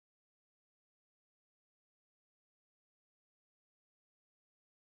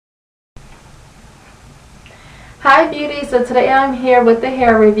Hi beauty, so today I'm here with the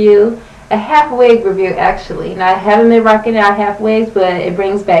hair review, a half wig review actually. Now I haven't been rocking out half wigs, but it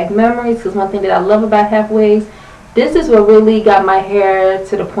brings back memories because one thing that I love about half wigs, this is what really got my hair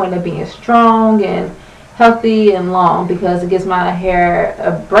to the point of being strong and healthy and long, because it gives my hair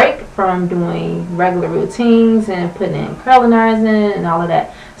a break from doing regular routines and putting in curling irons in and all of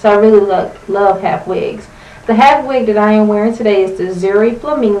that. So I really love half wigs. The half wig that I am wearing today is the ZURY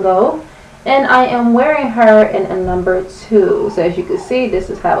Flamingo. And I am wearing her in a number 2. So as you can see,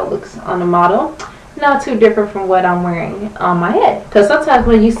 this is how it looks on the model. Not too different from what I'm wearing on my head. Because sometimes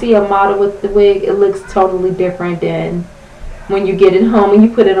when you see a model with the wig, it looks totally different than when you get it home and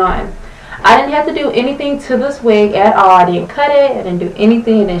you put it on. I didn't have to do anything to this wig at all. I didn't cut it, I didn't do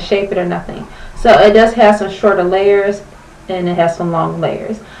anything, I didn't shape it or nothing. So it does have some shorter layers and it has some long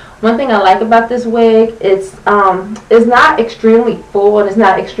layers. One thing I like about this wig, it's not extremely full and it's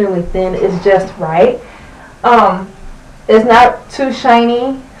not extremely thin. It's just right. It's not too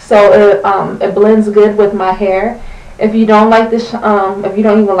shiny, so it blends good with my hair. If you don't like this, if you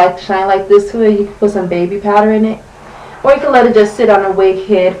don't even like to shine like this to it, you can put some baby powder in it, or you can let it just sit on a wig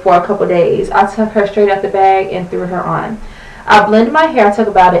head for a couple days. I took her straight out the bag and threw her on. I blended my hair. I took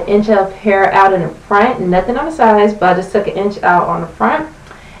about 1 inch of hair out in the front, nothing on the sides, but I just took 1 inch out on the front.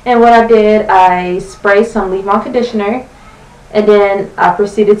 And what I did, I sprayed some leave-on conditioner, and then I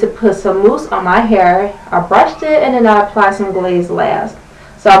proceeded to put some mousse on my hair. I brushed it, and then I applied some glaze last.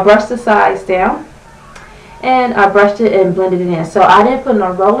 So I brushed the sides down, and I brushed it and blended it in. So I didn't put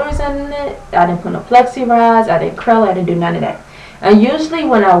no rollers in it, I didn't put no plexi rods, I didn't curl it, I didn't do none of that. And usually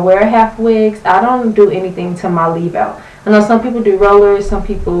when I wear half wigs, I don't do anything to my leave out. I know some people do rollers, some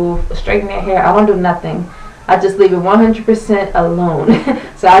people straighten their hair. I don't do nothing. I just leave it 100% alone.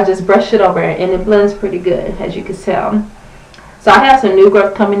 So I just brush it over and it blends pretty good, as you can tell. So I have some new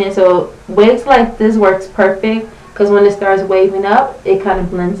growth coming in, so wigs like this works perfect because when it starts waving up, it kind of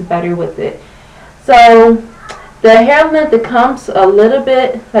blends better with it. So the hair length, it comes a little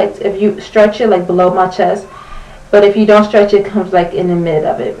bit, like if you stretch it like below my chest, but if you don't stretch it, it comes like in the mid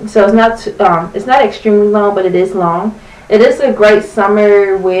of it. So it's not extremely long, but it is long. It is a great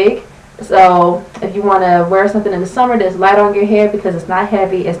summer wig. So if you want to wear something in the summer that's light on your hair, because it's not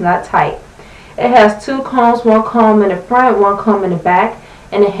heavy, it's not tight. It has 2 combs, 1 comb in the front, 1 comb in the back,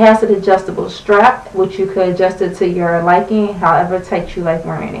 and it has an adjustable strap, which you could adjust it to your liking, however tight you like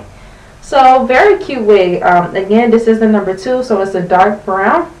wearing it. So very cute wig. Again, this is the number 2, so it's a dark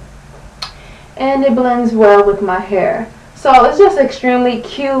brown, and it blends well with my hair. So it's just extremely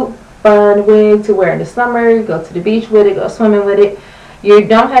cute, fun wig to wear in the summer. You go to the beach with it, go swimming with it. You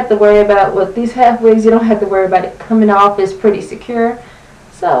don't have to worry about, with these half wigs, you don't have to worry about it coming off. It's pretty secure.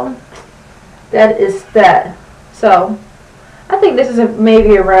 So that is that. So I think this is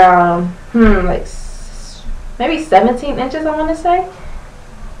maybe around like maybe 17 inches, I want to say.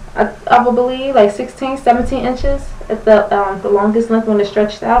 I would believe like 16, 17 inches at the longest length when it's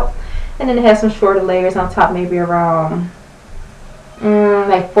stretched out. And then it has some shorter layers on top, maybe around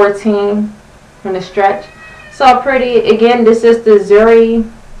like 14 when it's stretched. So pretty. Again, this is the ZURY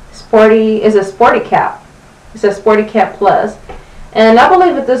Sporty. It's a sporty cap. It's a sporty cap plus. And I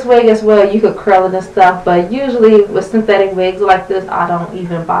believe with this wig as well, you could curl it and stuff. But usually with synthetic wigs like this, I don't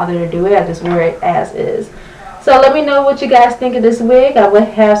even bother to do it. I just wear it as is. So let me know what you guys think of this wig. I will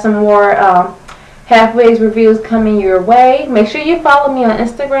have some more half wigs reviews coming your way. Make sure you follow me on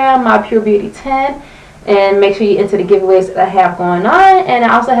Instagram, mypurebeauty10. And make sure you enter the giveaways that I have going on. And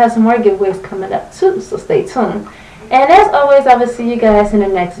I also have some more giveaways coming up too, so stay tuned. And as always, I will see you guys in the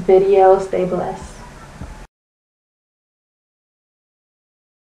next video. Stay blessed.